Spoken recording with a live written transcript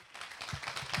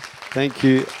Thank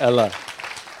you, Ella.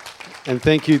 And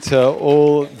thank you to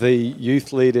all the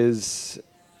youth leaders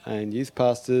and youth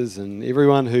pastors and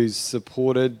everyone who's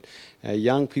supported our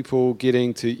young people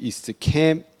getting to Easter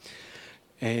camp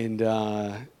and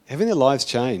having their lives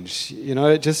change. You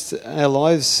know, our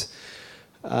lives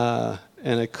are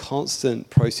in a constant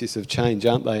process of change,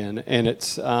 aren't they? And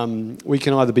it's we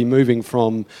can either be moving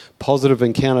from positive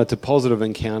encounter to positive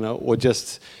encounter, or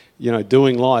just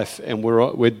doing life, and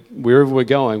we're wherever we're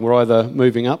going, we're either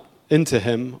moving up into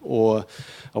Him or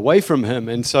away from Him.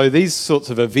 And so these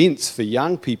sorts of events for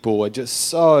young people are just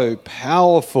so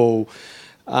powerful.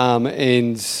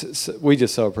 And we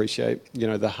just so appreciate,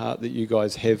 the heart that you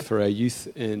guys have for our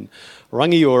youth in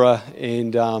Rangiora,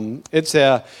 and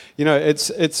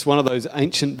it's one of those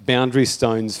ancient boundary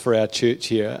stones for our church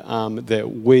here,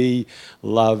 that we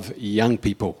love young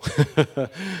people.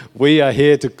 We are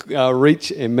here to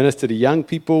reach and minister to young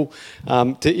people,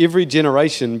 to every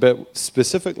generation, but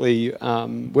specifically,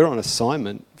 we're on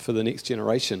assignment for the next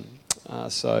generation.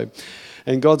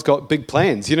 And God's got big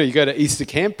plans. You go to Easter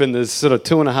camp and there's sort of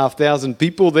 2,500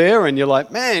 people there, and you're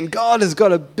like, man, God has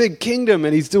got a big kingdom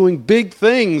and He's doing big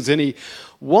things, and He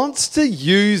wants to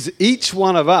use each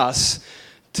one of us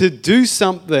to do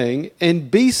something and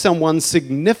be someone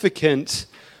significant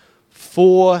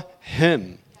for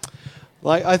Him.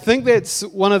 Like, I think that's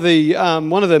one of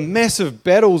the massive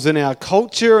battles in our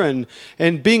culture,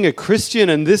 and being a Christian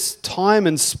in this time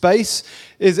and space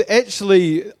is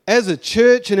actually, as a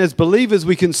church and as believers,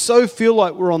 we can so feel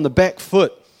like we're on the back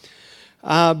foot.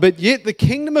 But yet the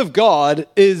kingdom of God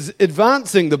is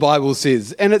advancing, the Bible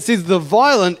says. And it says the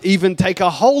violent even take a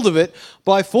hold of it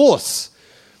by force.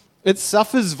 It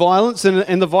suffers violence,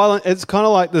 and the violent, it's kind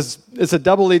of like this, it's a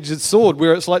double-edged sword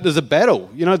where it's like there's a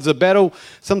battle. There's a battle.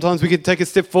 Sometimes we can take a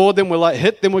step forward, then we're like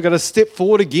hit, then we're going to step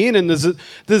forward again. And there's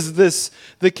this,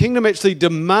 the kingdom actually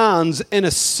demands an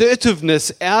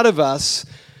assertiveness out of us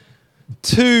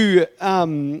to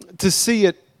see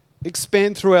it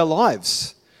expand through our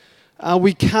lives.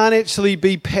 We can't actually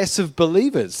be passive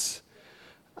believers.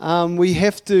 We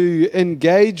have to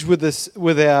engage with this,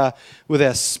 with our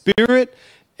spirit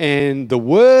and the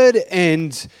word,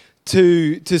 and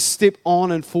to step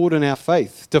on and forward in our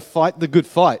faith, to fight the good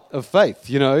fight of faith.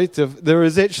 There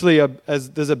is actually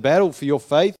there's a battle for your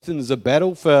faith, and there's a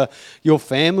battle for your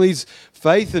family's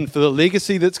faith and for the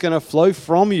legacy that's going to flow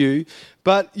from you.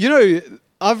 But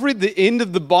I've read the end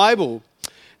of the Bible,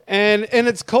 and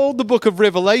it's called the book of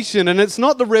Revelation, and it's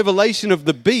not the revelation of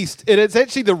the beast, it's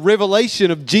actually the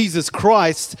revelation of Jesus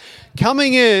Christ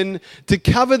coming in to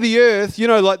cover the earth.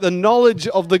 Like the knowledge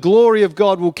of the glory of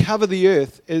God will cover the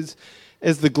earth as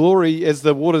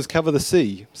the waters cover the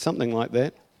sea, something like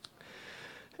that.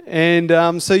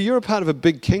 And so you're a part of a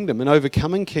big kingdom, an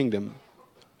overcoming kingdom,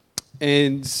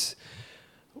 and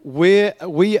we're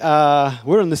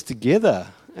in this together.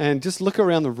 And just look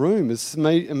around the room. It's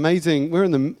amazing. We're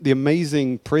in the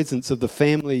amazing presence of the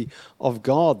family of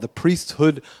God, the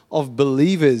priesthood of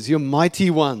believers. You're mighty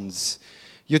ones.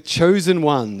 You're chosen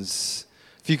ones.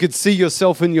 If you could see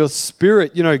yourself in your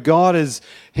spirit, God is,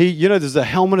 there's a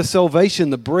helmet of salvation,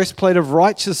 the breastplate of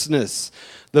righteousness,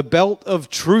 the belt of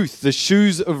truth, the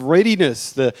shoes of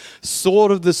readiness, the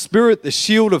sword of the Spirit, the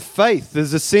shield of faith.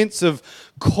 There's a sense of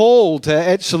call to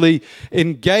actually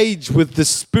engage with the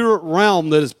spirit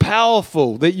realm that is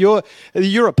powerful, that you're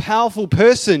a powerful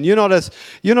person. You're not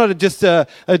just a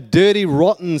dirty,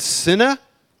 rotten sinner.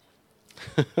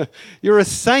 You're a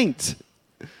saint.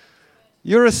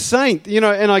 You're a saint,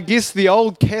 and I guess the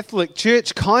old Catholic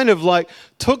Church kind of like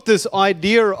took this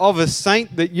idea of a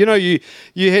saint that,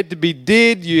 you had to be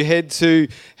dead, you had to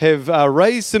have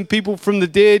raised some people from the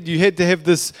dead, you had to have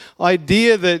this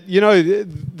idea that,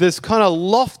 this kind of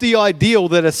lofty ideal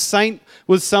that a saint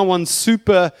was someone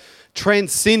super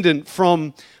transcendent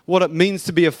from what it means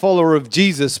to be a follower of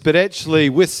Jesus, but actually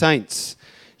we're saints.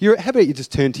 How about you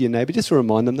just turn to your neighbour just to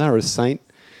remind them they're a saint?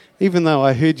 Even though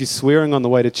I heard you swearing on the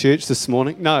way to church this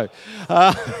morning. No.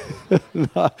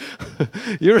 No.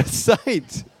 You're a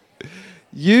saint.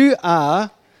 You are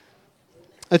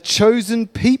a chosen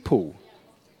people.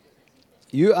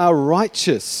 You are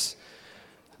righteous.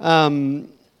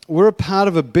 We're a part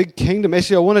of a big kingdom.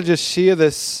 Actually, I want to just share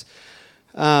this.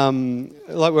 We're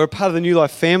a part of the New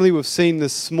Life family. We've seen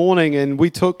this morning, and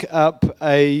we took up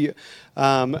a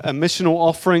missional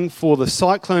offering for the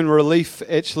cyclone relief,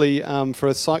 actually, for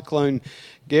a cyclone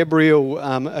Gabriel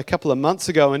a couple of months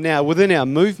ago, and now within our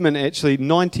movement, actually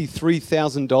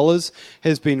 $93,000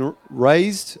 has been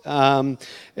raised.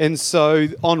 And so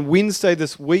on Wednesday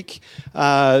this week,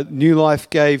 New Life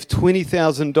gave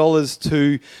 $20,000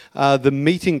 to the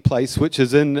meeting place, which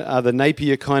is in the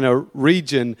Napier kind of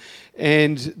region.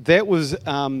 And that was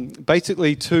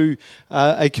basically to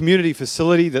a community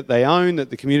facility that they own, that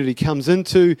the community comes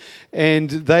into, and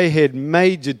they had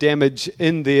major damage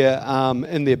in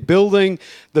their building.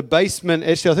 The basement,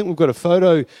 actually, I think we've got a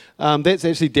photo. That's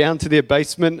actually down to their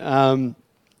basement.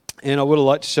 And I would have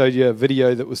liked to show you a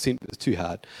video that was sent. It was too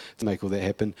hard to make all that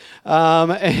happen.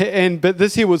 But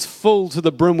this here was full to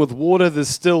the brim with water. There's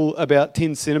still about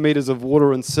 10 centimetres of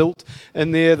water and silt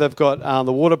in there. They've got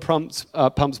the water pumps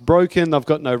broken. They've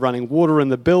got no running water in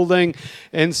the building.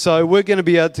 And so we're going to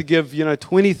be able to give,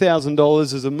 $20,000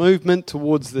 as a movement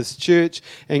towards this church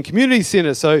and community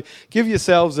centre. So give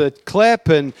yourselves a clap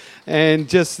and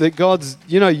just that God's,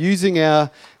 using our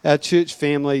church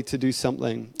family to do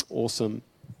something awesome.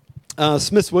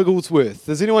 Smith Wigglesworth.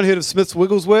 Has anyone heard of Smith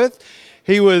Wigglesworth?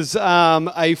 He was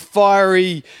a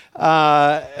fiery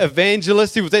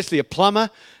evangelist. He was actually a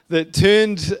plumber that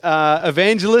turned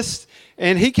evangelist.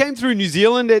 And he came through New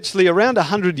Zealand actually around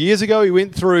 100 years ago. He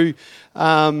went through,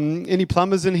 any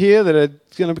plumbers in here that are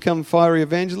going to become fiery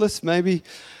evangelists? Maybe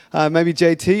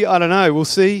JT, I don't know, we'll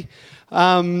see.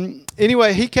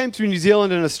 Anyway, he came through New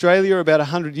Zealand and Australia about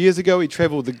 100 years ago. He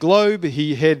travelled the globe.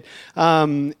 He had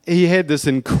this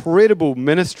incredible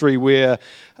ministry where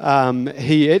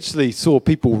he actually saw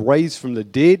people raised from the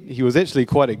dead. He was actually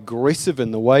quite aggressive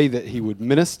in the way that he would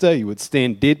minister. He would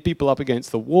stand dead people up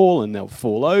against the wall and they'll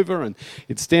fall over, and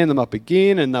he'd stand them up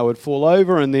again and they would fall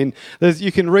over. And then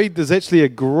you can read, there's actually a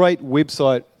great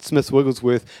website, Smith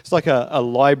Wigglesworth. It's like a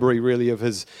library really of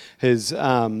his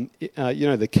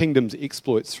the kingdom's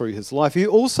exploits through his life. He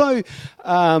also,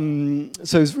 so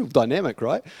he's real dynamic,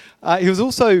 right? He was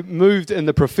also moved in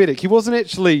the prophetic. He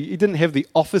didn't have the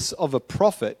office of a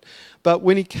prophet, but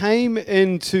when he came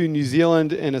into New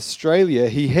Zealand and Australia,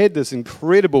 he had this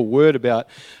incredible word about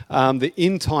the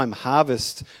end time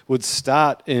harvest would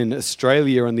start in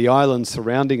Australia and the islands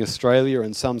surrounding Australia,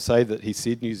 and some say that he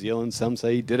said New Zealand, some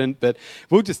say he didn't, but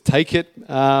we'll just take it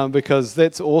because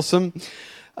that's awesome.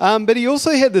 But he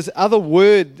also had this other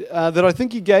word that I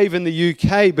think he gave in the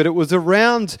UK, but it was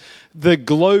around the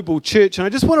global church. And I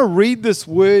just want to read this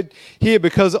word here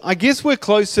because I guess we're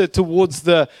closer towards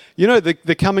the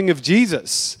coming of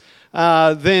Jesus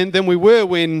than we were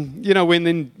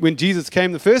when Jesus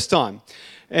came the first time.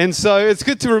 And so it's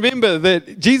good to remember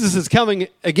that Jesus is coming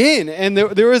again, and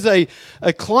there is a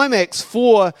climax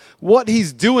for what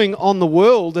he's doing on the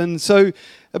world. And so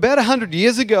about 100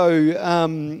 years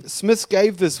ago, Smith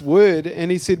gave this word,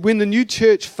 and he said, when the new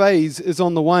church phase is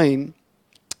on the wane,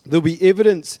 there'll be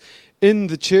evidence in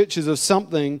the churches of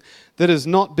something that has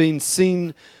not been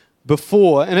seen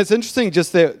before. And it's interesting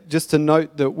just to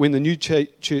note that when the new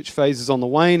church phase is on the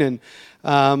wane,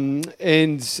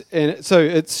 and so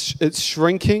it's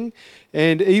shrinking.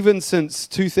 And even since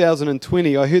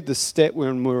 2020, I heard the stat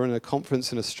when we were in a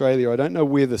conference in Australia. I don't know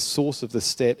where the source of the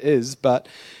stat is, but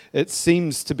it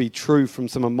seems to be true from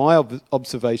some of my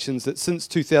observations that since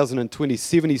 2020,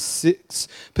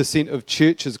 76% of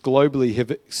churches globally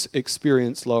have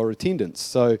experienced lower attendance.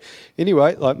 So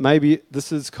anyway, maybe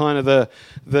this is kind of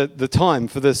the time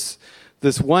for this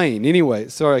wane. Anyway,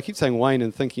 sorry, I keep saying Wayne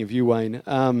and thinking of you, Wayne.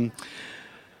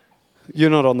 You're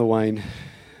not on the wane.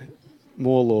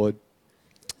 More, Lord.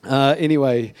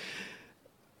 Anyway,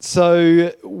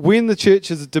 so when the church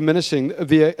is diminishing,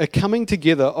 there a coming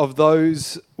together of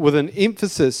those with an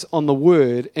emphasis on the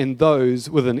Word and those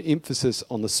with an emphasis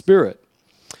on the Spirit.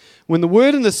 When the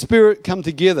Word and the Spirit come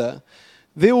together,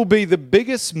 there will be the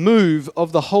biggest move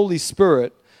of the Holy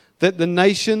Spirit that the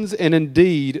nations and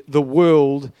indeed the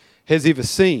world has ever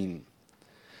seen.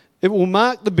 It will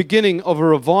mark the beginning of a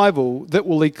revival that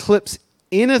will eclipse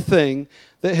anything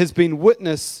that has been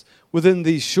witnessed within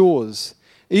these shores,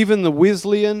 even the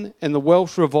Wesleyan and the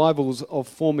Welsh revivals of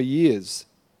former years.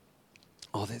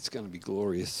 Oh, that's going to be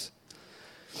glorious.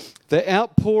 The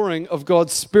outpouring of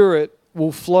God's Spirit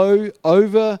will flow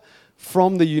over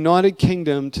from the United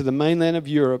Kingdom to the mainland of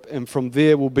Europe, and from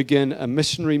there will begin a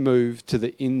missionary move to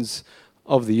the ends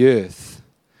of the earth.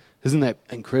 Isn't that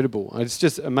incredible? It's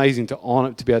just amazing to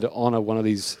be able to honor one of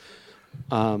these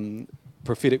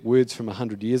prophetic words from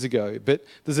 100 years ago. But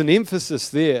there's an emphasis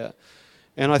there,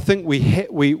 and I think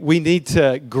we need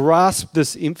to grasp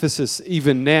this emphasis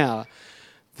even now,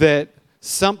 that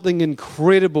something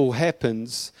incredible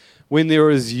happens when there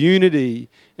is unity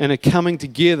and a coming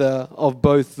together of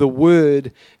both the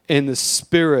Word and the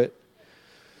Spirit.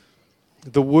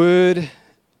 the Word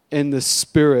and the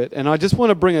Spirit. And I just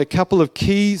want to bring a couple of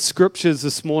key scriptures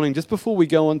this morning, just before we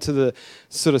go on to the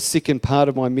sort of second part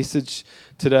of my message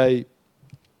today.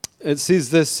 It says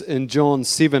this in John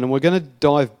 7, and we're going to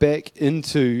dive back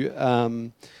into...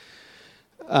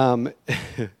 sorry,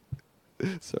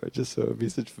 I just saw a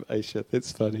message from Aisha.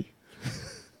 That's funny.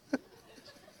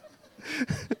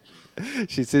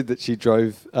 She said that she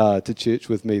drove to church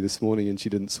with me this morning and she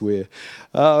didn't swear.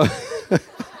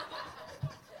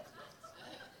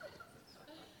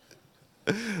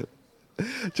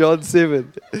 John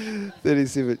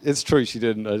 7:37. It's true, she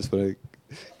didn't. I just want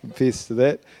to confess to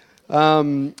that.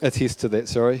 Attest to that,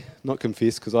 sorry. Not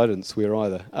confess, because I didn't swear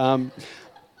either.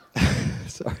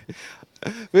 Sorry.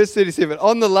 Verse 37.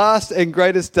 On the last and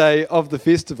greatest day of the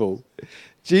festival,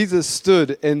 Jesus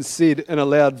stood and said in a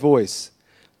loud voice,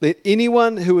 "Let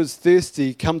anyone who is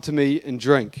thirsty come to me and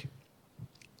drink.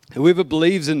 Whoever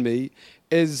believes in me,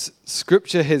 as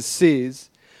Scripture has says,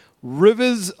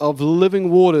 rivers of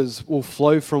living waters will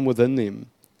flow from within them."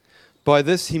 By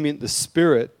this he meant the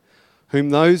Spirit, whom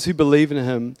those who believe in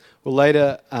him were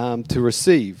later to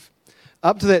receive.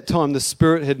 Up to that time, the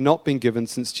Spirit had not been given,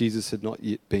 since Jesus had not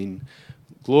yet been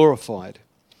glorified.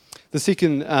 The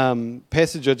second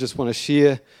passage I just want to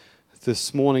share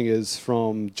this morning is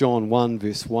from John 1,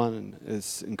 verse 1.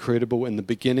 It's incredible. In the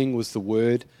beginning was the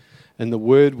Word, and the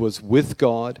Word was with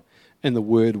God, and the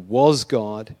Word was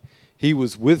God. He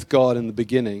was with God in the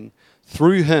beginning.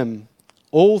 Through him,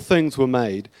 all things were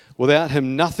made. Without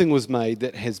him, nothing was made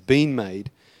that has been made.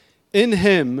 In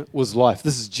him was life.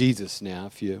 This is Jesus now,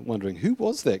 if you're wondering, who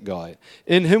was that guy?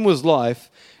 In him was life,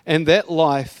 and that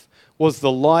life was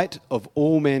the light of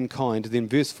all mankind. Then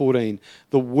verse 14,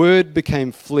 the Word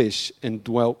became flesh and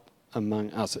dwelt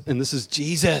among us. And this is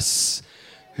Jesus,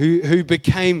 who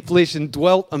became flesh and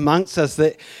dwelt amongst us.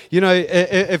 That, you know,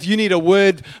 if you need a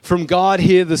word from God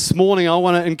here this morning, I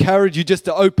want to encourage you just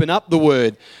to open up the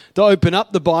Word, to open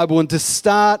up the Bible and to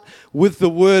start with the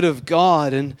Word of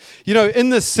God. And, you know, in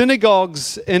the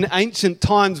synagogues in ancient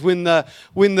times, when the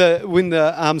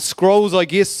scrolls, I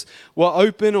guess, were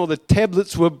open or the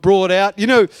tablets were brought out, you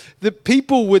know, the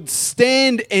people would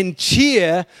stand and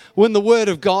cheer when the Word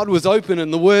of God was open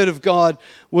and the Word of God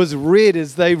was read,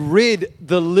 as they read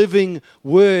the living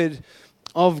Word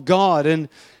of God. And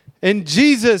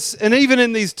Jesus, and even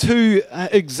in these two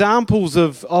examples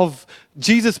of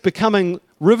Jesus becoming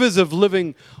rivers of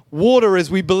living water,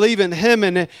 as we believe in him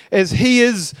and as he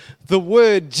is the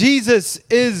Word, Jesus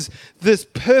is this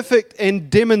perfect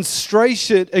and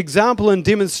example and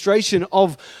demonstration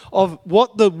of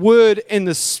what the Word and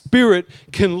the Spirit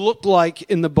can look like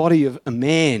in the body of a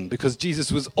man, because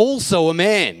Jesus was also a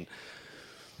man.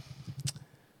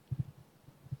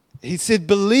 He said,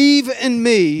 "Believe in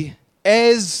me,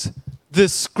 as the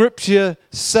Scripture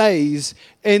says,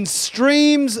 and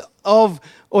streams of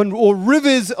or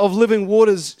rivers of living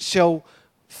waters shall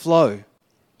flow."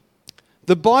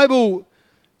 The Bible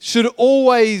should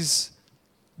always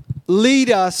lead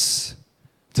us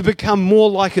to become more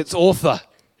like its author,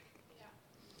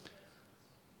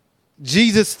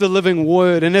 Jesus, the living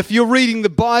Word. And if you're reading the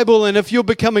Bible and if you're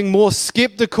becoming more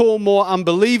skeptical, more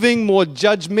unbelieving, more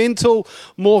judgmental,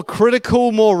 more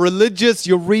critical, more religious,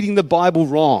 you're reading the Bible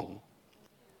wrong.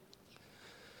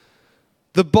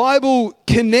 The Bible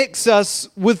connects us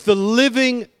with the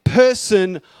living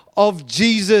person of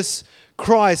Jesus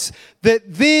Christ, that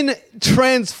then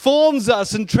transforms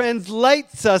us and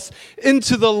translates us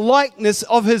into the likeness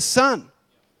of his Son,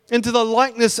 into the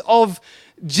likeness of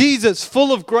Jesus,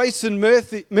 full of grace and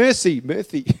mercy.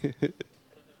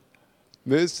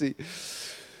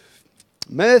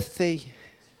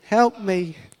 Help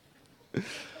me.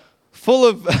 Full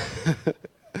of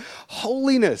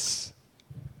holiness.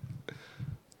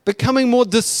 Becoming more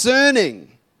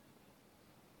discerning.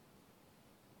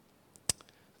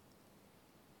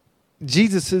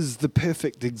 Jesus is the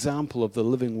perfect example of the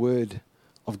living Word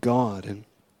of God. And,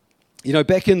 you know,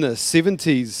 back in the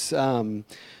 70s, in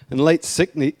the late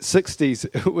 60s,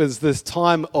 it was this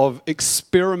time of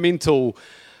experimental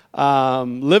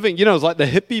living. You know, it was like the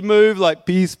hippie move, like,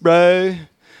 peace, bro.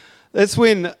 That's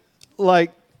when,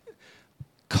 like,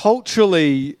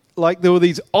 culturally, like, there were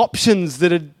these options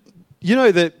that had, you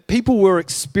know, that people were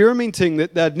experimenting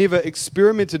that they'd never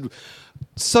experimented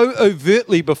so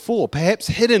overtly before, perhaps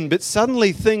hidden, but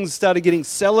suddenly things started getting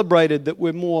celebrated that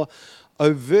were more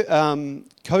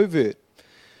covert.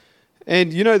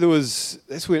 And, you know,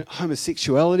 that's when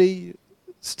homosexuality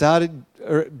started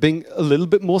being a little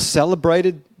bit more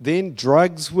celebrated. Then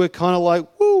drugs were kind of like,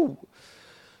 woo.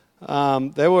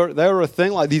 They were a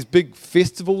thing, like these big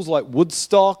festivals like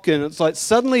Woodstock, and it's like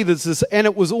suddenly there's this, and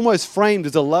it was almost framed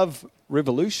as a love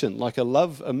revolution, like a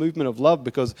movement of love,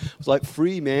 because it was like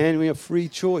free, man, we have free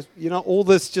choice. All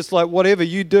this, just like whatever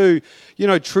you do,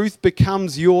 truth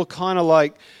becomes your kind of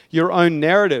like your own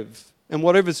narrative. And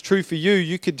whatever's true for you,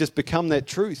 you could just become that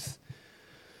truth.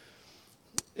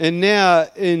 And now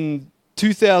in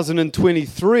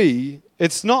 2023,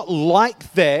 it's not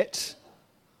like that,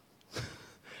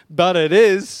 but it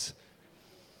is.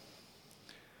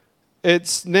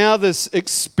 It's now this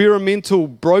experimental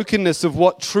brokenness of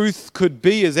what truth could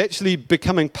be is actually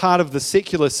becoming part of the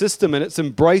secular system, and it's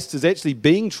embraced as actually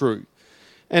being true.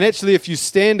 And actually, if you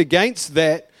stand against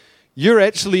that, you're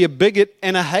actually a bigot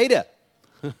and a hater.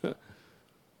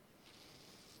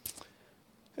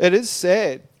 It is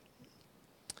sad.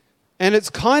 And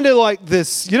it's kind of like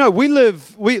this,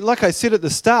 like I said at the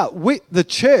start, the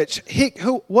church, heck,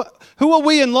 who are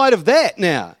we in light of that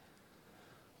now?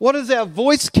 What does our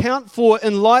voice count for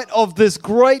in light of this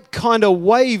great kind of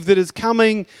wave that is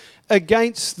coming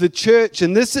against the church?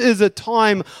 And this is a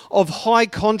time of high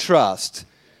contrast,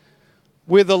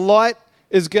 where the light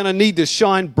is going to need to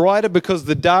shine brighter because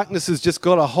the darkness has just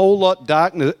got a whole lot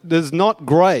darker. There's not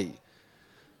grey.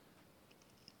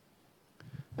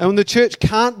 And when the church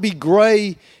can't be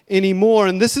grey anymore.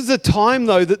 And this is a time,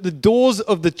 though, that the doors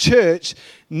of the church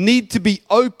need to be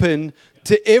open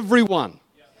to everyone.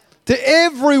 To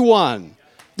everyone.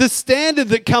 The standard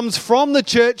that comes from the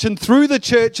church and through the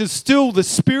church is still the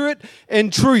Spirit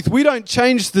and truth. We don't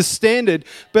change the standard,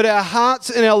 but our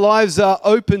hearts and our lives are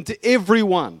open to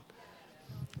everyone.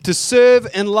 To serve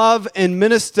and love and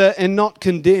minister and not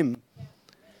condemn.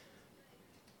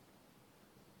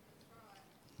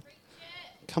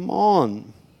 Come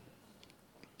on.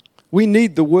 We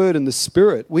need the Word and the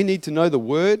Spirit. We need to know the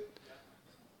Word,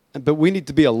 but we need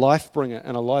to be a life bringer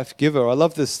and a life giver. I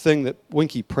love this thing that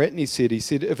Winky Pratney said. He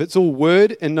said, if it's all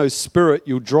Word and no Spirit,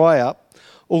 you'll dry up.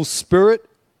 All Spirit,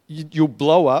 you'll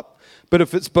blow up. But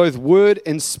if it's both Word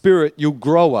and Spirit, you'll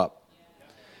grow up.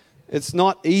 It's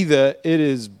not either, it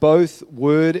is both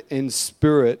Word and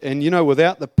Spirit. And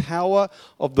without the power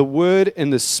of the Word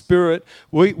and the Spirit,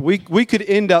 we could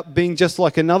end up being just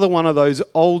like another one of those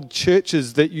old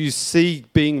churches that you see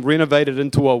being renovated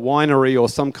into a winery or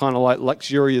some kind of like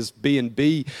luxurious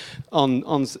B&B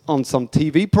on some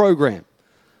TV program.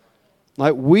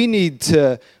 Like we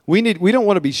don't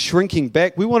want to be shrinking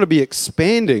back. We want to be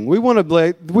expanding. We want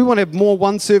to have more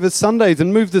one service Sundays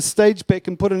and move the stage back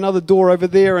and put another door over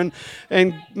there and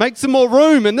make some more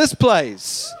room in this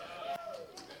place.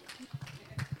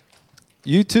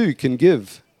 You too can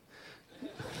give.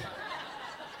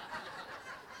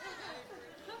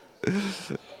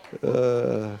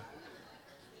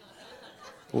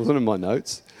 Wasn't in my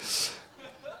notes.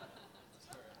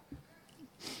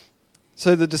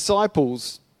 So the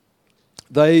disciples,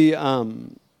 they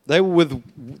were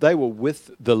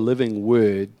with the living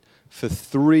Word for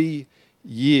 3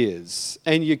 years,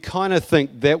 and you kind of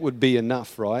think that would be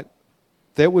enough, right?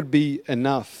 That would be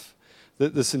enough.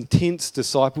 That this intense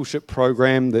discipleship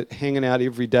program, that hanging out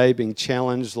every day, being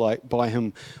challenged like by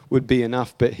him, would be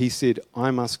enough. But he said,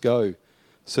 "I must go,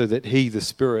 so that He, the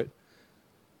Spirit,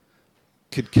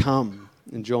 could come."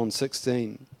 In John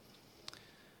 16.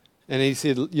 And he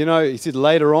said,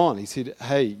 later on, he said,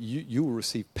 hey, you will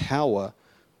receive power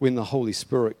when the Holy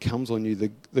Spirit comes on you.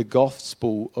 The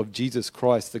gospel of Jesus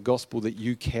Christ, the gospel that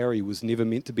you carry, was never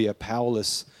meant to be a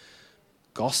powerless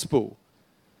gospel.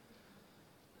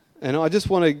 And I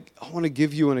want to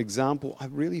give you an example. I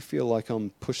really feel like I'm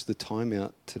pushed the time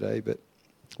out today, but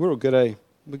we're all good, eh?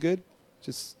 We're good?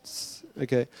 Just,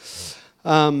 okay.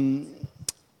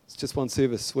 It's just one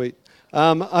service, sweet.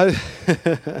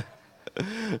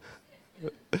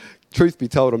 Truth be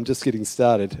told, I'm just getting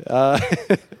started. But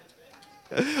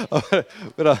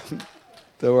don't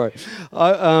worry.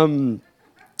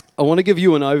 I want to give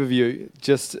you an overview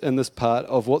just in this part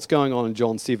of what's going on in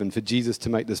John 7 for Jesus to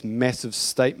make this massive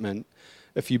statement.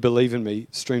 If you believe in me,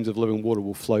 streams of living water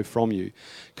will flow from you.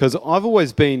 Because I've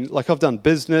always been, I've done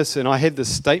business, and I had this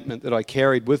statement that I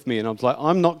carried with me, and I was like,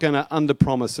 I'm not going to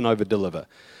under-promise and over-deliver.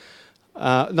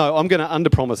 No, I'm going to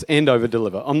under-promise and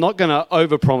over-deliver. I'm not going to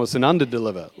over-promise and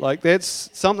under-deliver. That's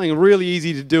something really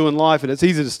easy to do in life, and it's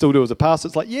easy to still do as a pastor.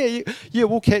 It's like, yeah,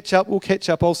 we'll catch up.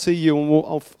 I'll see you,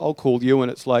 and I'll call you. And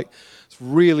it's like, it's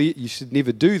really, you should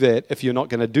never do that if you're not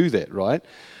going to do that, right?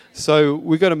 So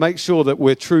we've got to make sure that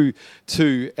we're true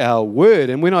to our word.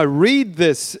 And when I read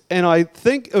this and I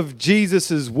think of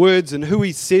Jesus' words and who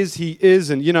he says he is,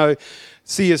 and,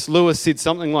 C.S. Lewis said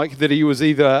something like that he was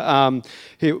either,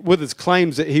 with his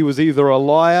claims that he was either a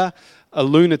liar, a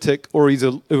lunatic, or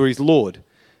he's Lord.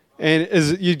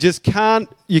 And you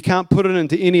can't put it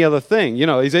into any other thing.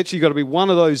 He's actually got to be one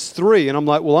of those three. And I'm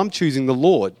like, well, I'm choosing the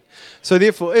Lord. So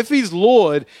therefore, if he's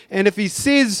Lord, and if he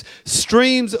says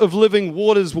streams of living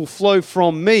waters will flow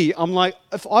from me, I'm like,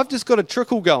 if I've just got a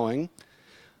trickle going,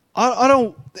 I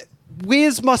don't,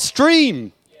 where's my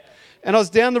stream? And I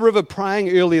was down the river praying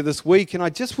earlier this week, and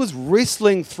I just was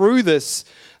wrestling through this,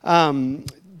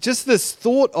 just this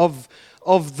thought of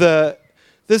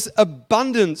this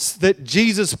abundance that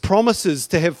Jesus promises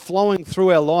to have flowing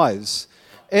through our lives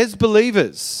as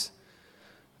believers.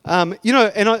 And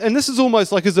this is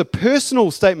almost like as a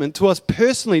personal statement to us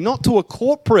personally, not to a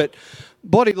corporate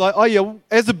body. Like,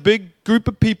 as a big group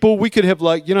of people, we could have the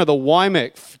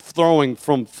WIMAC flowing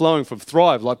from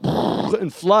Thrive, like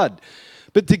and flood.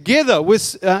 But together,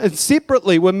 and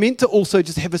separately, we're meant to also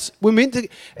we're meant to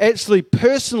actually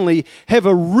personally have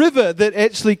a river that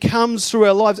actually comes through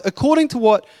our lives, according to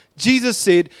what Jesus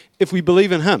said, if we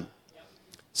believe in him.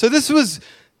 So this was,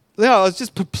 I was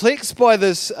just perplexed by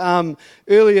this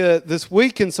earlier this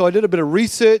week, and so I did a bit of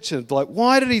research, and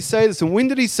why did he say this, and when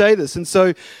did he say this? And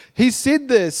so he said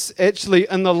this actually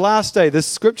in the last day. This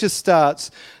scripture starts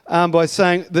by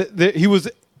saying that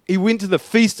he went to the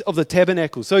Feast of the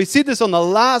Tabernacle. So he said this on the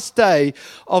last day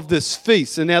of this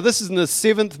feast. And now this is in the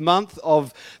 7th month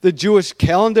of the Jewish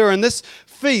calendar. And this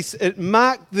feast, it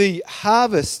marked the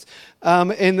harvest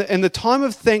and the time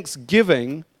of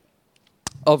thanksgiving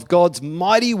of God's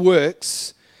mighty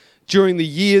works during the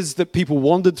years that people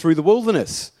wandered through the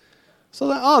wilderness.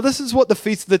 So this is what the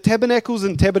Feast of the Tabernacles,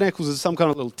 and tabernacles is some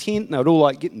kind of little tent, and they would all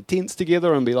get in tents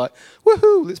together and be like,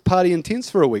 woohoo, let's party in tents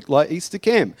for a week, like Easter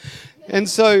camp. And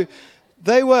so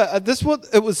they were,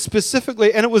 it was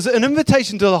specifically, and it was an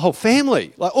invitation to the whole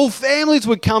family. Like all families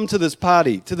would come to this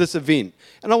party, to this event.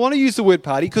 And I want to use the word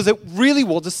party because it really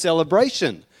was a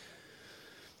celebration.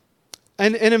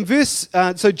 And in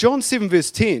so John 7 verse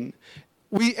 10,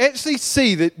 we actually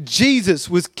see that Jesus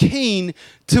was keen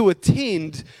to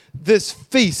attend this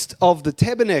Feast of the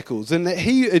Tabernacles, and that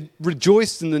he had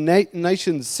rejoiced in the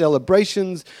nation's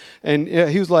celebrations, and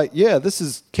he was like, this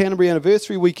is Canterbury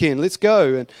Anniversary weekend, let's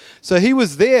go. And so he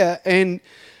was there, and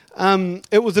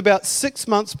it was about 6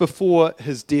 months before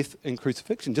his death and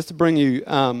crucifixion, just to bring you,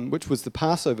 which was the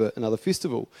Passover, another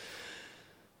festival.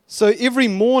 So every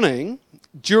morning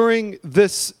during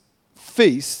this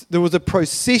feast, there was a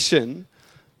procession.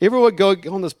 Everyone would go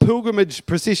on this pilgrimage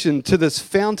procession to this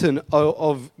fountain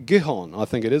of Gihon, I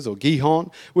think it is, or Gihon,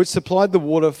 which supplied the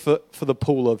water for the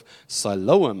pool of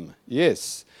Siloam.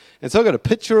 Yes. And so I got a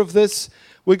picture of this.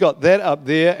 We got that up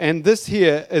there. And this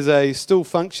here is a still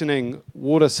functioning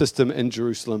water system in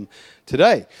Jerusalem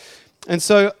today. And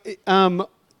so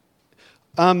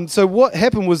so what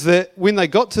happened was that when they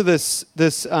got to this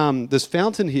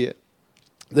fountain here,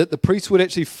 that the priest would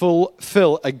actually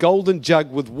fill a golden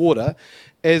jug with water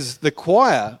as the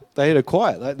choir, they had a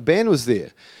choir, the band was there.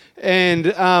 And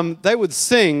they would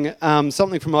sing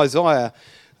something from Isaiah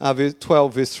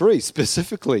 12 verse 3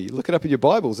 specifically. Look it up in your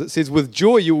Bibles. It says, with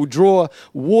joy you will draw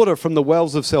water from the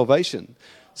wells of salvation.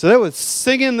 So they were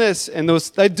singing this, and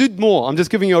they did more. I'm just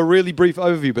giving you a really brief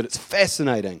overview, but it's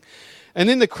fascinating. And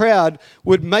then the crowd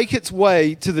would make its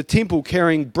way to the temple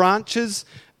carrying branches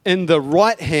in the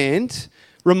right hand,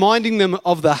 reminding them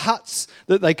of the huts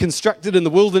that they constructed in the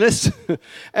wilderness.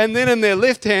 And then in their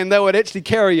left hand, they would actually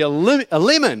carry a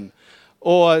lemon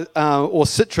or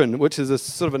citron, which is a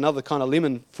sort of another kind of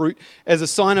lemon fruit, as a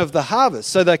sign of the harvest.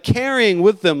 So they're carrying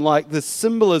with them like this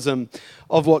symbolism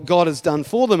of what God has done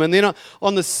for them. And then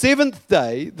on the 7th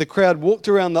day, the crowd walked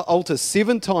around the altar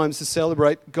 7 times to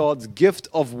celebrate God's gift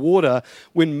of water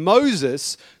when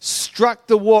Moses struck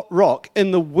the rock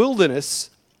in the wilderness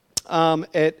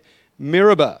at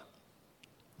Meribah.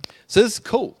 So this is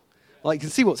cool. Like, you can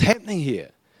see what's happening here.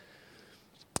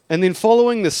 And then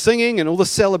following the singing and all the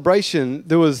celebration,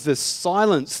 there was this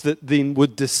silence that then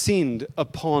would descend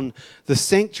upon the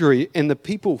sanctuary, and the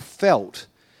people felt,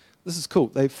 this is cool,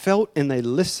 they felt and they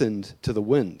listened to the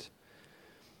wind.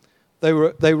 They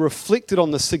reflected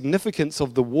on the significance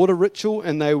of the water ritual,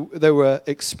 and they were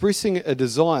expressing a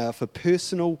desire for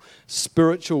personal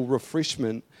spiritual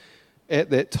refreshment at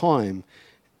that time,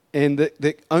 and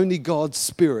that only God's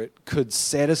Spirit could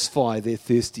satisfy their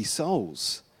thirsty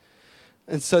souls.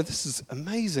 And so this is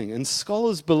amazing. And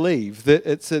scholars believe that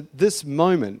it's at this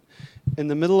moment, in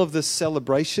the middle of this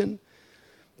celebration,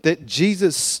 that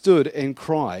Jesus stood and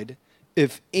cried,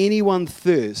 "If anyone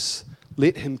thirsts,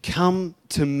 let him come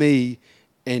to me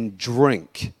and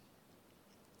drink."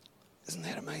 Isn't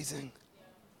that amazing?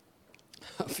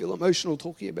 I feel emotional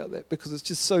talking about that because it's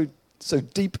just so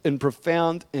deep and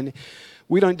profound. And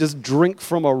We don't just drink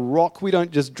from a rock. We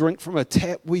don't just drink from a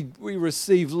tap. We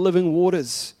receive living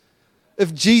waters.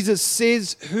 If Jesus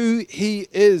says who he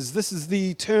is, this is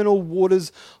the eternal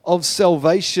waters of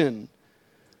salvation.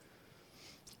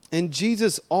 And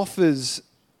Jesus offers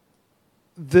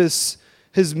this,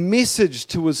 his message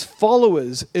to his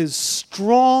followers is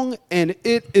strong and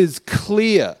it is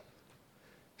clear.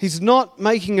 He's not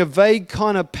making a vague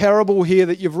kind of parable here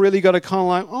that you've really got to kind of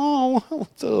like, oh,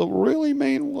 what does it really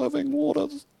mean, living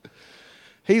waters?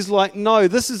 He's like, no,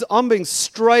 I'm being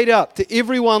straight up to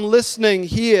everyone listening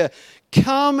here.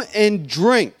 Come and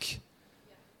drink.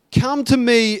 Come to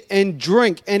me and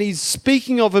drink. And he's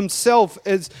speaking of himself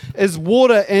as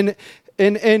water, and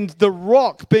the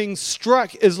rock being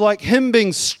struck is like him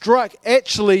being struck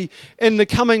actually in the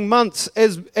coming months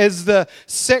as the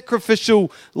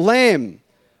sacrificial lamb.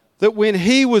 That when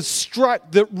he was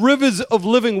struck, that rivers of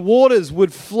living waters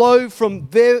would flow from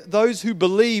those who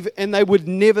believe, and they would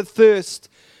never thirst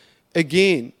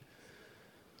again.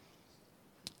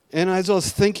 And as I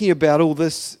was thinking about all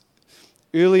this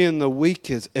early in the week,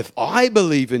 is if I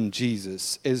believe in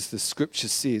Jesus, as the scripture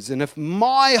says, and if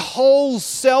my whole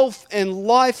self and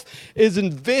life is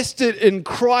invested in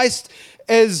Christ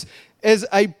as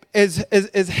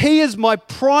he is my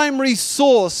primary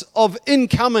source of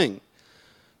incoming,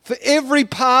 for every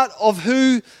part of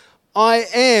who I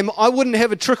am, I wouldn't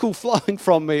have a trickle flowing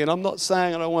from me. And I'm not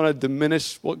saying I don't want to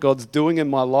diminish what God's doing in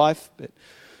my life, but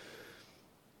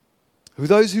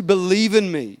those who believe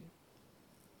in me.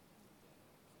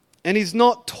 And he's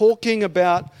not talking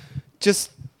about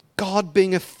just God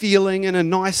being a feeling and a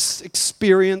nice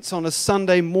experience on a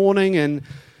Sunday morning. And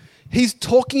he's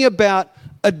talking about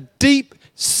a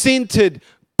deep-centered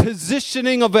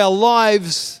positioning of our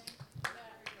lives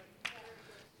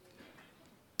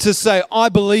to say, I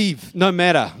believe no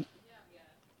matter.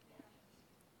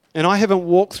 And I haven't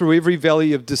walked through every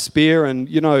valley of despair and,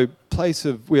 place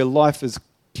of where life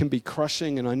can be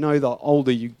crushing. And I know the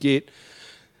older you get,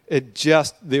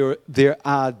 there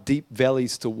are deep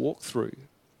valleys to walk through.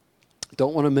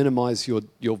 Don't want to minimize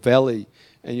your valley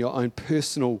and your own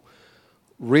personal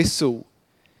wrestle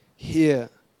here.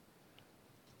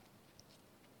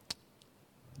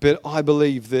 But I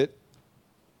believe that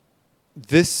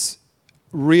this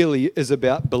really is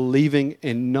about believing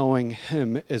and knowing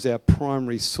him as our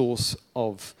primary source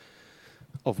of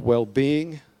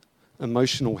well-being,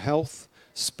 emotional health,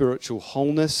 spiritual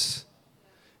wholeness,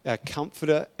 our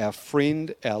comforter, our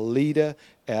friend, our leader,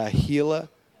 our healer.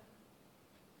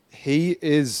 He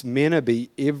is meant to be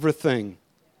everything.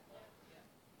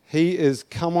 He is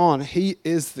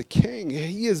the king.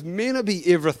 He is meant to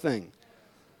be everything.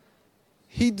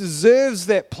 He deserves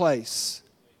that place.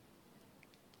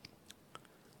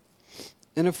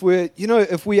 And if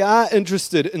we are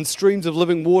interested in streams of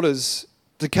living waters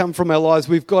to come from our lives,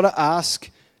 we've got to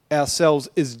ask ourselves,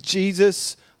 is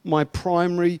Jesus my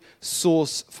primary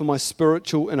source for my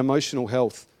spiritual and emotional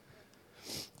health?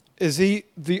 Is he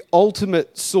the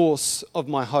ultimate source of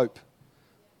my hope?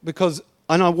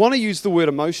 And I want to use the word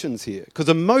emotions here, because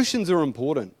emotions are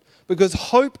important, because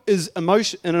hope is an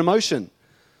emotion.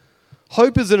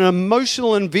 Hope is an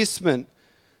emotional investment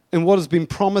in what has been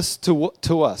promised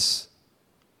to us.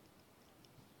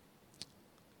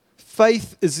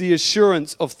 Faith is the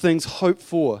assurance of things hoped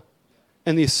for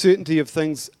and the certainty of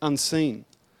things unseen.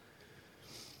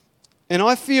 And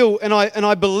I feel and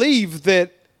I believe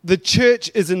that the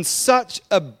church is in such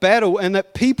a battle, and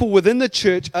that people within the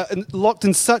church are locked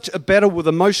in such a battle with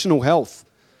emotional health.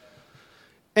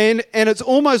 And it's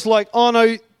almost like, oh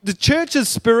no, the church is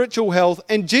spiritual health,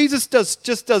 and Jesus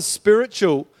just does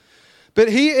spiritual. But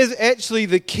he is actually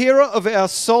the carer of our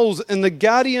souls and the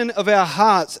guardian of our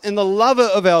hearts and the lover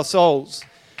of our souls.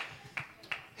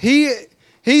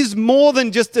 He's more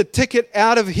than just a ticket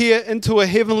out of here into a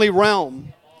heavenly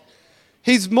realm.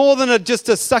 He's more than just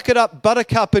a suck it up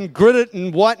buttercup and grit it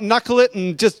and white knuckle it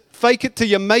and just fake it till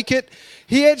you make it.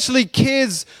 He actually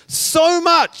cares so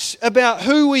much about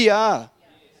who we are.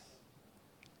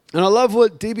 And I love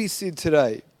what Debbie said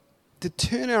today, to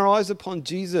turn our eyes upon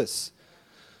Jesus.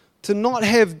 To not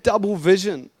have double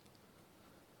vision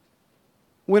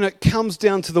when it comes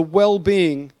down to the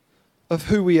well-being of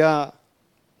who we are.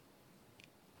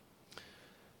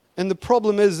 And the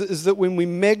problem is that when we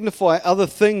magnify other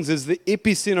things as the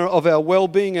epicenter of our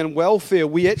well-being and welfare,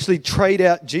 we actually trade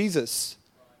out Jesus.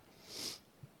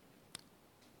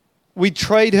 We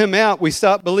trade him out. We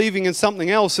start believing in something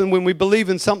else. And when we believe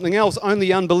in something else,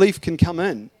 only unbelief can come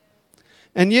in.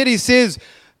 And yet he says,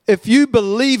 if you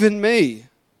believe in me,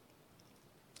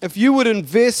 if you would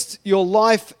invest your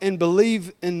life and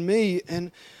believe in me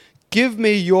and give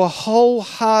me your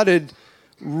wholehearted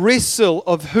wrestle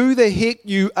of who the heck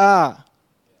you are.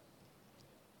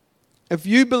 If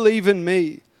you believe in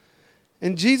me.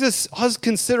 And Jesus, I was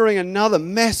considering another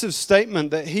massive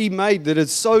statement that he made that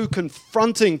is so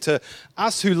confronting to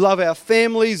us who love our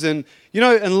families and,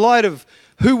 in light of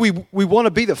who we want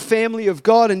to be, the family of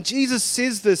God. And Jesus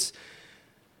says this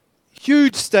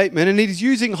huge statement, and he's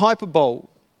using hyperbole.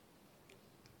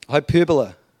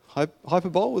 Hyperbole,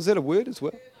 is that a word as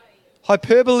well?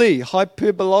 Hyperbole.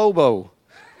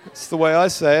 That's the way I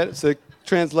say it. It's a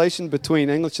translation between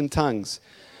English and tongues.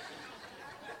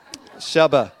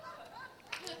 Shabba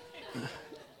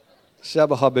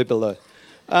hyperbole.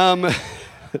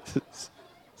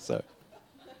 So,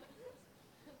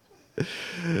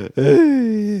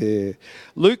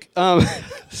 Luke,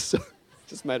 so,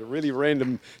 just made a really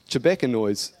random Chewbacca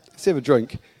noise. Let's have a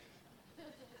drink.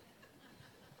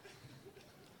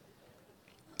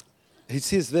 He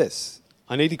says this.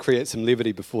 I need to create some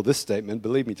levity before this statement.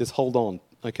 Believe me, just hold on,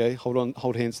 okay?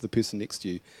 Hold hands to the person next to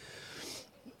you.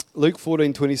 Luke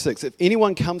 14:26. If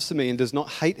anyone comes to me and does not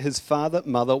hate his father,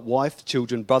 mother, wife,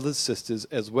 children, brothers, sisters,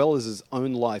 as well as his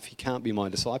own life, he can't be my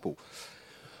disciple.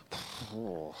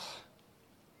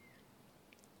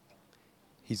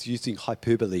 He's using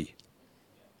hyperbole.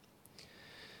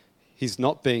 He's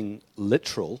not being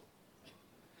literal,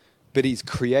 but he's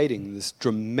creating this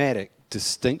dramatic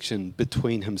distinction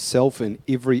between himself and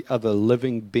every other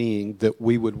living being that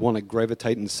we would want to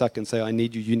gravitate and suck and say, I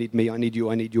need you, you need me, I need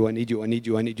you, I need you, I need you, I need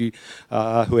you, I need you.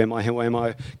 Who am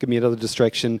I? Give me another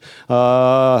distraction.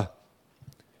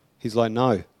 He's like,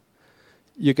 no.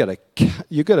 You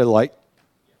gotta like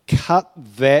cut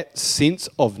that sense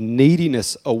of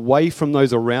neediness away from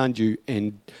those around you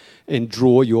and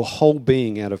draw your whole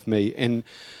being out of me. And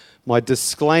my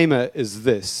disclaimer is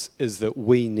this, is that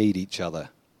we need each other.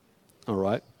 All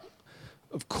right?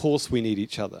 Of course we need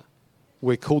each other.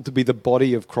 We're called to be the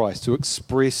body of Christ, to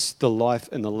express the life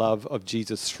and the love of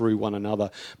Jesus through one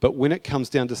another. But when it comes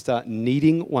down to start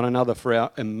needing one another for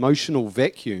our emotional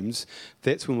vacuums,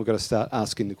 that's when we've got to start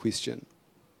asking the question.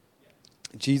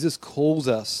 Jesus calls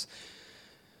us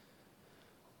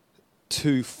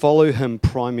to follow him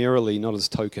primarily, not as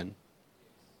token.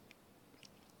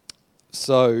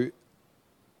 So,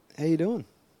 how you doing?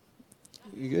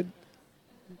 You good?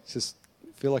 Just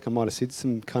feel like I might have said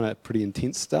some kind of pretty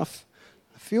intense stuff.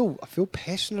 I feel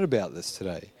passionate about this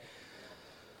today.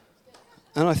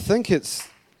 And I think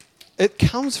it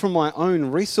comes from my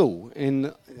own wrestle.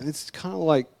 And it's kind of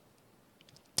like,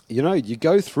 you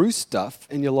go through stuff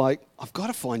and you're like, I've got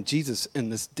to find Jesus in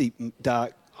this deep,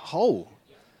 dark hole.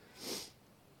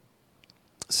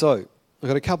 So, I've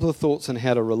got a couple of thoughts on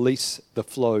how to release the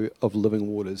flow of living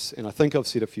waters. And I think I've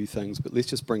said a few things, but let's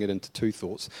just bring it into two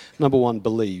thoughts. Number one,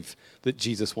 believe that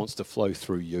Jesus wants to flow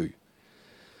through you.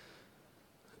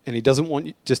 And he doesn't want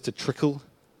you just to trickle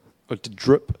or to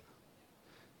drip.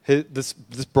 This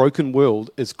broken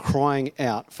world is crying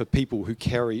out for people who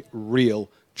carry real,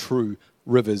 true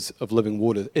rivers of living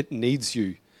water. It needs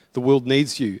you. The world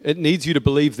needs you. It needs you to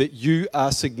believe that you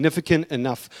are significant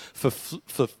enough for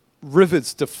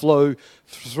rivers to flow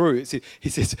through. He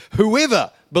says,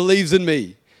 whoever believes in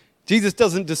me. Jesus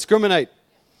doesn't discriminate.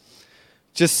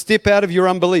 Just step out of your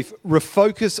unbelief.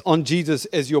 Refocus on Jesus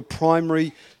as your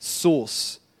primary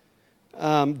source.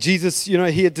 Jesus,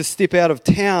 he had to step out of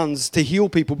towns to heal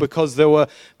people because there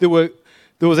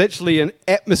was actually an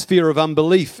atmosphere of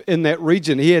unbelief in that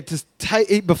region. He had to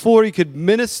before he could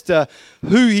minister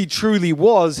who he truly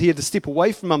was, he had to step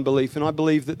away from unbelief. And I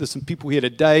believe that there's some people here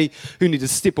today who need to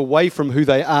step away from who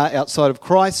they are outside of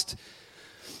Christ.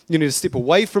 You need to step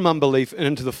away from unbelief and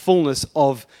into the fullness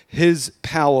of his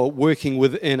power working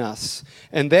within us.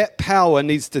 And that power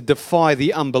needs to defy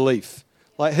the unbelief.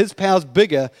 Like his power's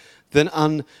bigger than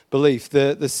unbelief.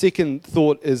 The second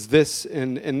thought is this,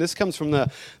 and this comes from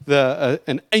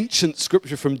an ancient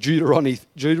scripture from Deuteronomy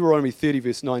 30,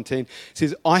 verse 19. It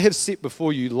says, I have set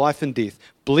before you life and death,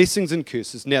 blessings and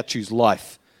curses. Now choose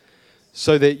life,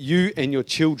 so that you and your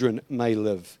children may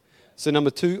live. So number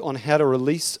two, on how to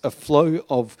release a flow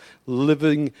of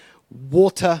living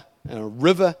water and a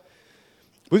river,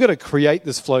 we've got to create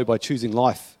this flow by choosing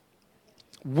life.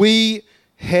 We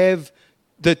have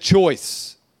the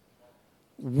choice.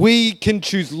 We can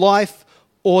choose life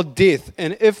or death.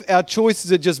 And if our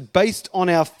choices are just based on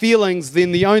our feelings,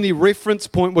 then the only reference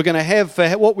point we're going to have for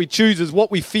what we choose is what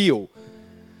we feel.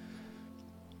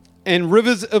 And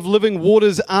rivers of living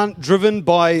waters aren't driven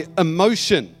by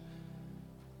emotion.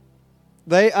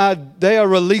 They are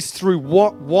released through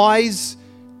wise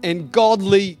and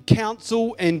godly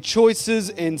counsel and choices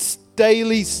and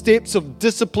daily steps of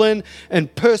discipline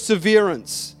and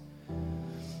perseverance.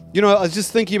 You know, I was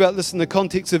just thinking about this in the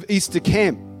context of Easter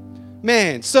camp.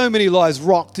 Man, so many lives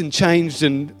rocked and changed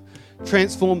and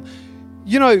transformed.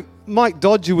 You know, Mike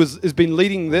Dodger has been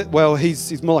leading that. Well,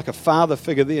 he's more like a father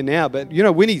figure there now. But, you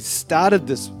know, when he started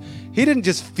this, he didn't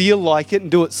just feel like it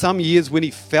and do it some years when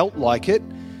he felt like it.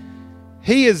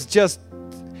 He's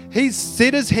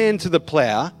set his hand to the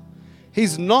plow.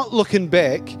 He's not looking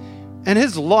back. And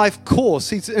his life course,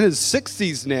 he's in his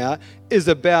 60s now, is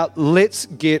about let's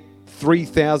get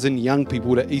 3,000 young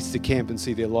people to Easter camp and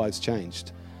see their lives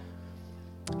changed.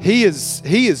 He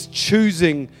is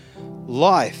choosing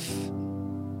life.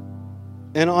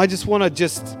 And I just want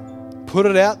to put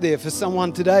it out there for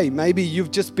someone today. Maybe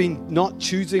you've just been not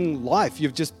choosing life.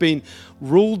 You've just been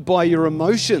ruled by your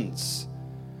emotions.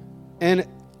 And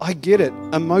I get it.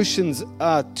 Emotions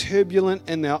are turbulent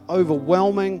and they're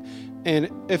overwhelming.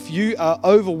 And if you are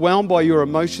overwhelmed by your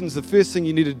emotions, the first thing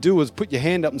you need to do is put your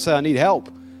hand up and say, I need help.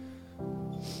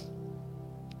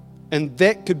 And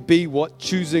that could be what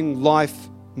choosing life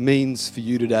means for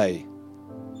you today.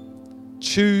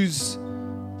 Choose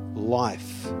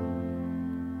life.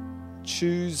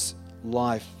 Choose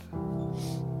life.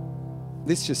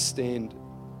 Let's just stand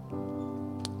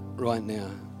right now.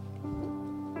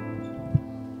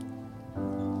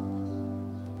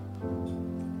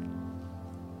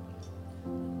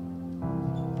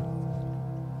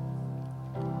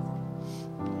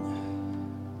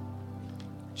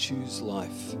 Choose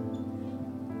life.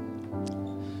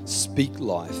 Speak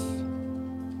life.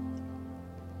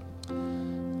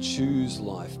 Choose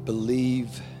life.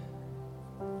 Believe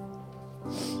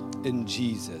in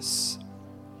Jesus.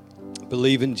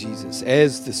 Believe in Jesus.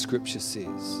 As the scripture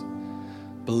says,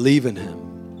 believe in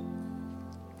him.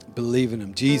 Believe in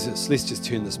him. Jesus, let's just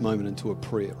turn this moment into a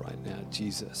prayer right now.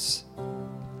 Jesus,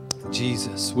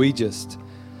 we just,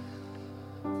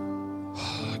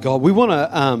 God, we want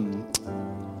to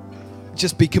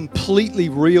just be completely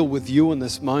real with you in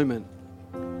this moment.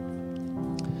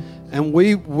 And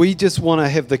we just want to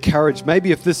have the courage,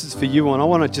 maybe if this is for you, and I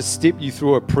want to just step you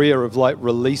through a prayer of like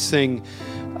releasing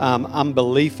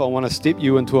unbelief. I want to step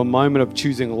you into a moment of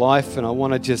choosing life, and I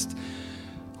want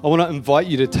to invite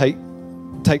you to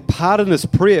take part in this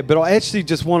prayer, but I actually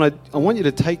I want you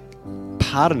to take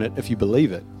part in it if you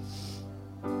believe it.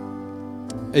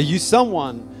 Are you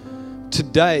someone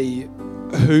today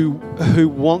who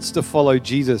wants to follow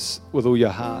Jesus with all your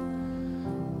heart?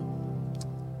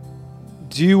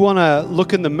 Do you want to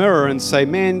look in the mirror and say,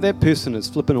 man, that person is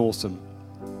flipping awesome,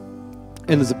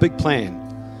 and there's a big plan,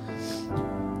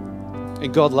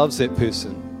 and God loves that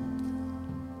person,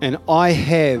 and I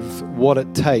have what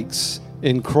it takes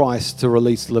in Christ to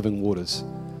release living waters?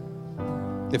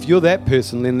 If you're that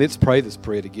person, then let's pray this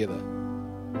prayer together.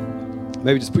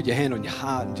 Maybe just put your hand on your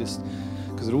heart and just,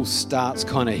 because it all starts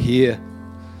kind of here.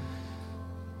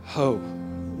 Oh,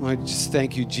 I just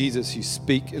thank you, Jesus, you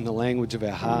speak in the language of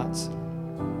our hearts.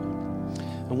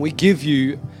 And we give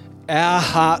you our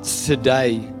hearts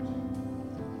today.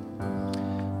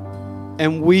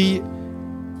 And we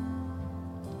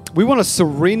want to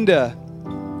surrender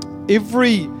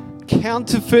every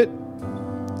counterfeit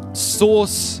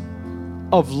source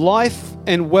of life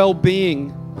and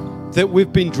well-being that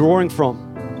we've been drawing from.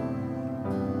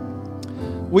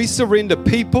 We surrender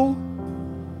people.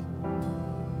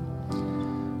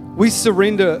 We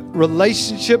surrender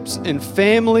relationships and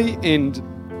family and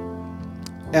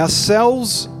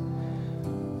ourselves.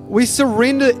 We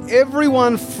surrender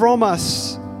everyone from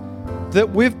us that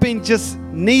we've been just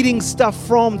needing stuff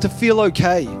from to feel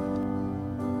okay.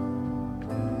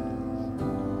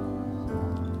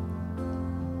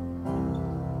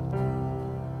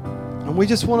 And we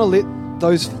just want to let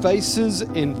those faces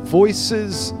and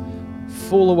voices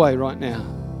fall away right now.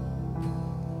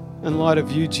 In light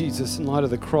of you, Jesus, in light of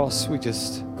the cross, we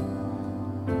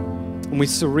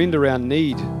surrender our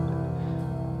need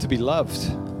to be loved,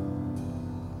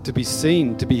 to be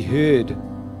seen, to be heard,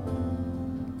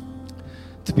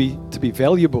 to be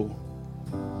valuable.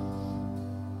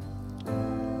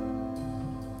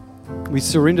 We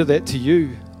surrender that to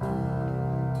you.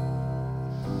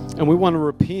 And we want to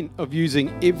repent of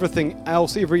using everything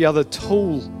else, every other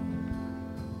tool,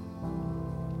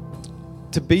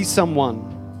 to be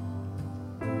someone,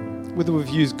 whether we've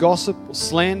used gossip or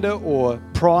slander or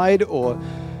pride or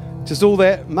just all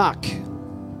that muck.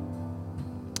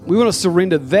 We want to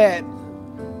surrender that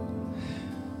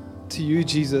to you,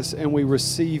 Jesus, and we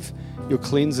receive your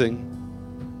cleansing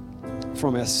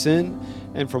from our sin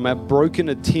and from our broken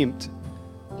attempt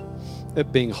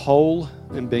at being whole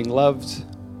and being loved,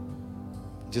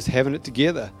 just having it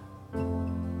together.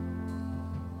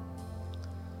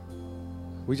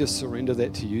 We just surrender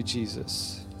that to you,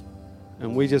 Jesus.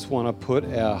 And we just want to put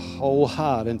our whole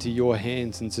heart into your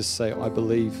hands and just say, I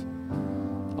believe.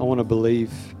 I want to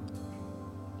believe.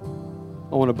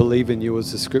 I want to believe in you,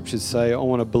 as the scriptures say. I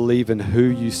want to believe in who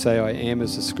you say I am,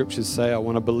 as the scriptures say. I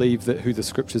want to believe that who the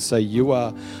scriptures say you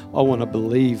are. I want to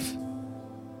believe.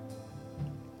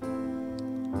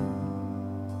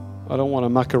 I don't want to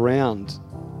muck around.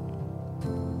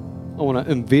 I want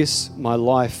to invest my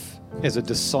life as a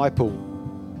disciple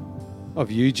of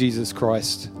you, Jesus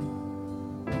Christ.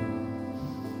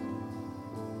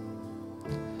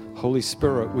 Holy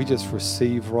Spirit, we just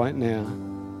receive right now.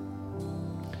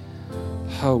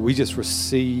 Oh, we just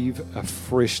receive a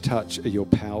fresh touch of your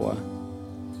power,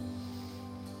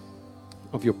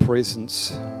 of your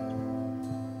presence,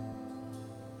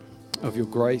 of your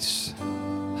grace.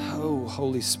 Oh,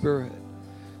 Holy Spirit.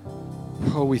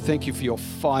 Oh, we thank you for your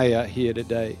fire here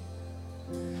today.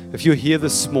 If you're here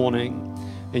this morning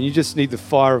and you just need the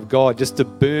fire of God just to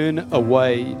burn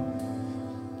away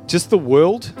just the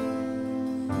world,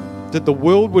 that the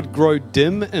world would grow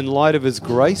dim in light of His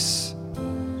grace.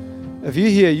 If you're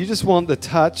here, you just want the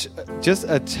touch, just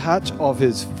a touch of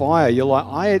His fire. You're like,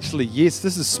 yes,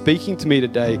 this is speaking to me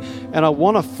today, and I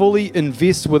want to fully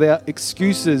invest without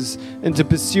excuses into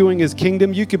pursuing His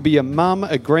kingdom. You could be a mum,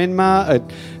 a grandma,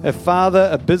 a father,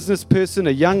 a business person,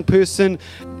 a young person.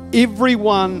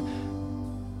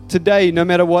 Everyone today, no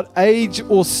matter what age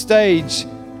or stage,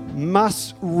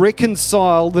 must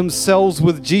reconcile themselves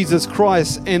with Jesus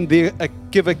Christ and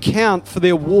give account for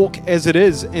their walk as it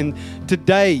is. And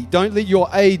today, don't let your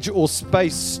age or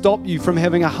space stop you from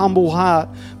having a humble heart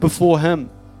before Him.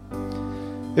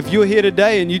 If you're here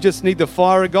today and you just need the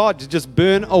fire of God to just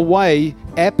burn away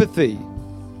apathy,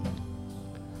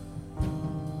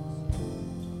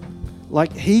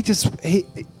 like He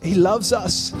loves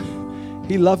us.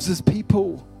 He loves His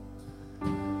people.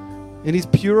 And He's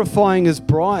purifying His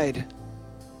bride.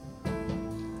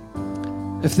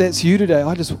 If that's you today,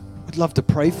 I'd love to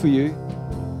pray for you.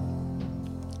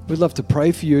 We'd love to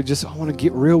pray for you. I want to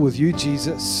get real with you,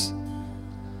 Jesus.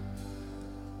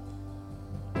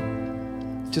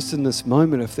 Just in this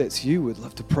moment, if that's you, we'd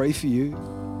love to pray for you.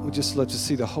 We'd just love to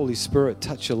see the Holy Spirit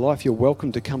touch your life. You're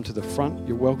welcome to come to the front.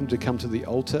 You're welcome to come to the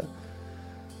altar.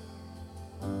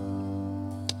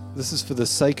 This is for the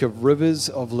sake of rivers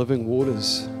of living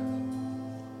waters.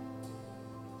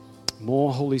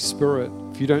 More Holy Spirit.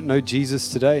 If you don't know Jesus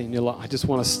today and you're like, I just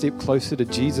want to step closer to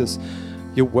Jesus,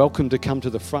 you're welcome to come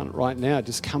to the front right now.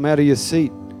 Just come out of your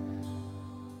seat.